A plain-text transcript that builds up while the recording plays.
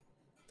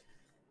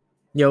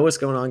Yo, what's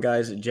going on,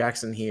 guys?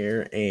 Jackson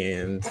here,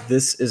 and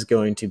this is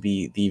going to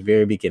be the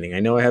very beginning. I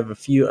know I have a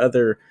few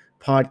other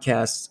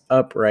podcasts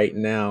up right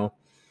now,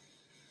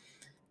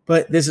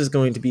 but this is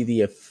going to be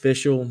the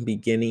official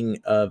beginning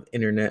of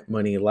Internet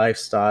Money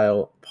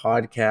Lifestyle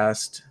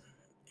Podcast.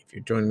 If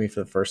you're joining me for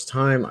the first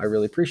time, I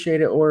really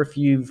appreciate it. Or if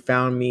you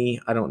found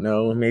me, I don't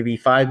know, maybe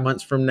 5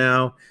 months from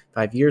now,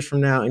 5 years from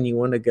now, and you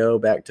want to go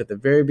back to the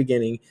very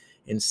beginning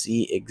and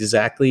see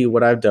exactly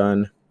what I've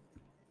done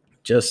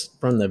just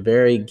from the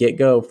very get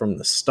go, from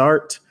the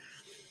start.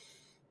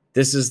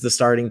 This is the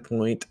starting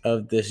point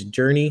of this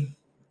journey.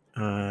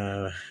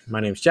 My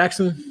name's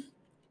Jackson,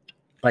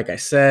 like I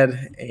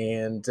said,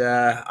 and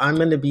I'm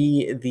going to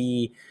be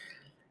the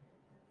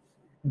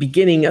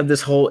beginning of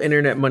this whole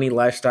internet money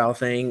lifestyle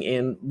thing.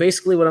 And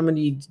basically, what I'm going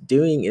to be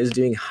doing is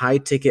doing high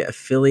ticket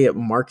affiliate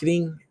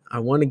marketing. I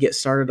want to get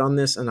started on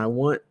this, and I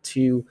want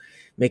to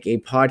make a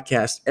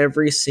podcast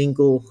every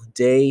single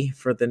day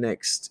for the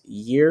next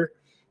year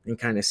and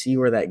kind of see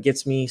where that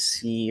gets me,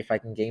 see if I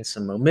can gain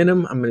some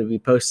momentum. I'm going to be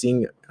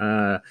posting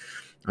on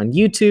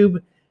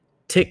YouTube.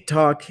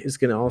 TikTok is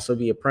going to also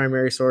be a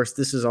primary source.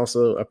 This is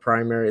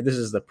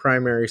the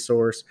primary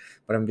source,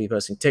 but I'm going to be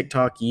posting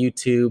TikTok,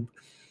 YouTube,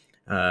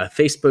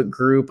 Facebook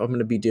group. I'm going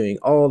to be doing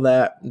all of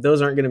that.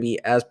 Those aren't going to be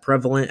as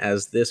prevalent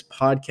as this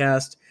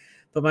podcast,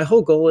 but my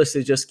whole goal is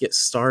to just get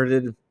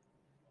started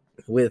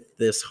with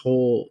this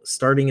whole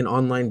starting an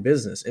online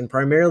business. And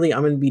primarily,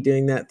 I'm going to be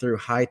doing that through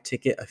high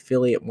ticket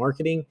affiliate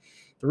marketing.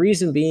 The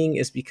reason being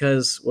is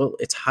because, well,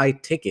 it's high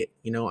ticket.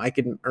 I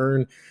can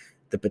earn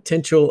the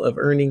potential of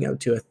earning up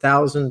to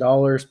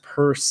 $1,000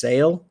 per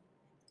sale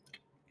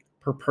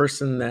per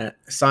person that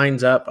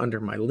signs up under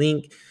my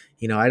link.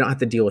 I don't have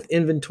to deal with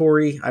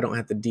inventory. I don't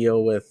have to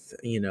deal with,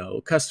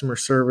 customer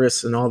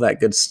service and all that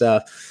good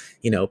stuff.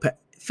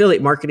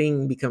 Affiliate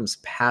marketing becomes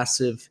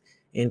passive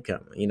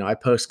income. I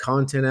post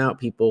content out,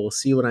 people will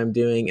see what I'm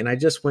doing, and I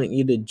just want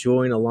you to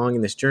join along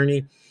in this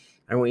journey.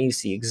 I want you to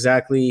see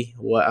exactly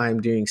what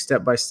I'm doing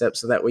step by step,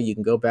 so that way you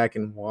can go back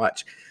and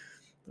watch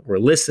or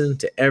listen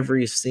to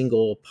every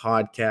single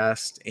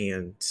podcast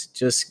and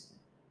just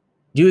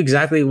do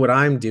exactly what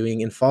I'm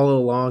doing and follow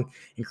along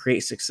and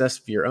create success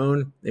of your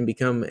own and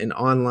become an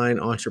online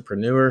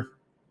entrepreneur.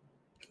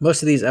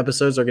 Most of these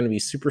episodes are going to be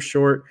super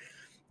short,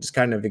 just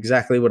kind of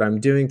exactly what I'm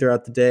doing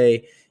throughout the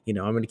day.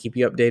 I'm going to keep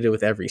you updated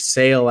with every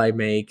sale I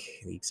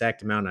make, the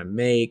exact amount I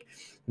make.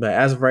 But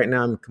as of right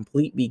now, I'm a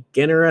complete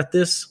beginner at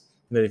this.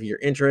 But if you're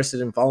interested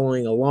in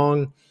following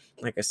along,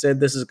 like I said,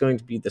 this is going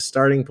to be the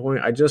starting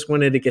point. I just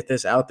wanted to get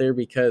this out there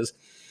because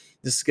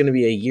this is going to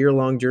be a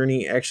year-long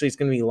journey. Actually, it's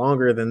going to be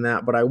longer than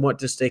that, but I want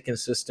to stay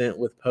consistent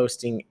with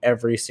posting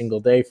every single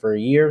day for a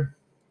year.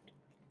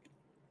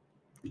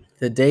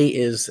 The day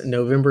is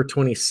November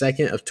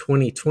 22nd of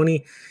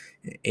 2020.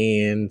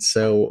 And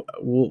so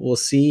we'll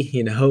see,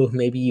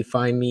 maybe you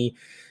find me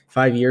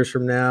 5 years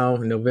from now,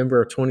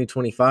 November of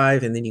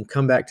 2025, and then you can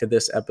come back to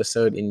this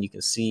episode and you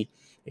can see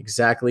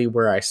exactly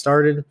where I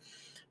started.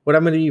 What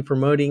I'm going to be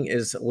promoting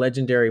is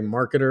Legendary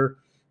Marketer.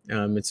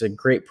 It's a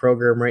great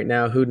program right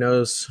now. Who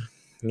knows,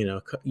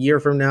 a year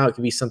from now, it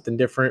could be something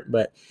different,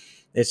 but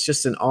it's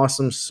just an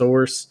awesome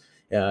source.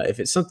 If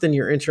it's something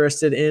you're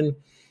interested in,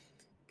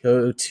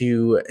 go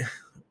to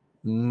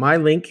my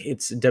link.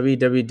 It's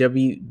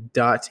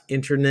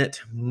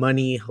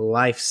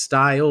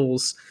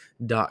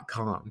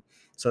www.internetmoneylifestyles.com.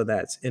 So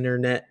that's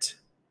Internet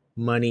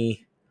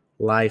Money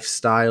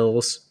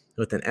Lifestyles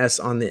with an S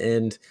on the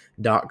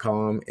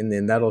end.com. And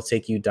then that'll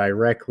take you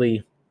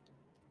directly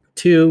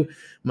to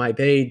my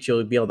page.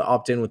 You'll be able to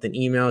opt in with an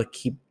email,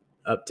 keep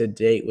up to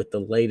date with the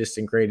latest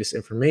and greatest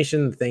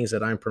information, the things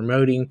that I'm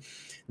promoting.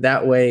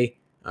 That way,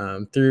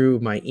 through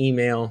my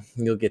email,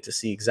 you'll get to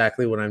see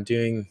exactly what I'm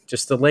doing,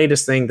 just the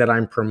latest thing that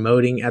I'm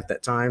promoting at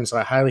that time. So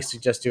I highly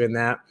suggest doing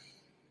that.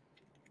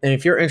 And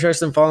if you're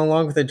interested in following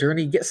along with the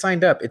journey, get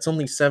signed up. It's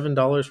only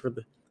 $7 for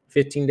the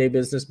 15-day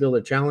business builder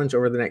challenge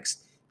over the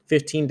next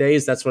 15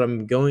 days. That's what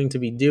I'm going to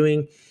be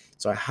doing.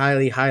 So I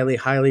highly, highly,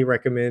 highly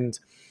recommend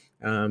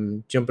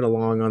jumping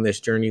along on this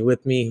journey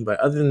with me. But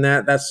other than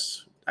that,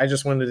 I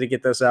just wanted to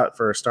get this out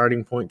for a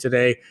starting point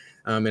today.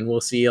 And we'll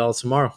see y'all tomorrow.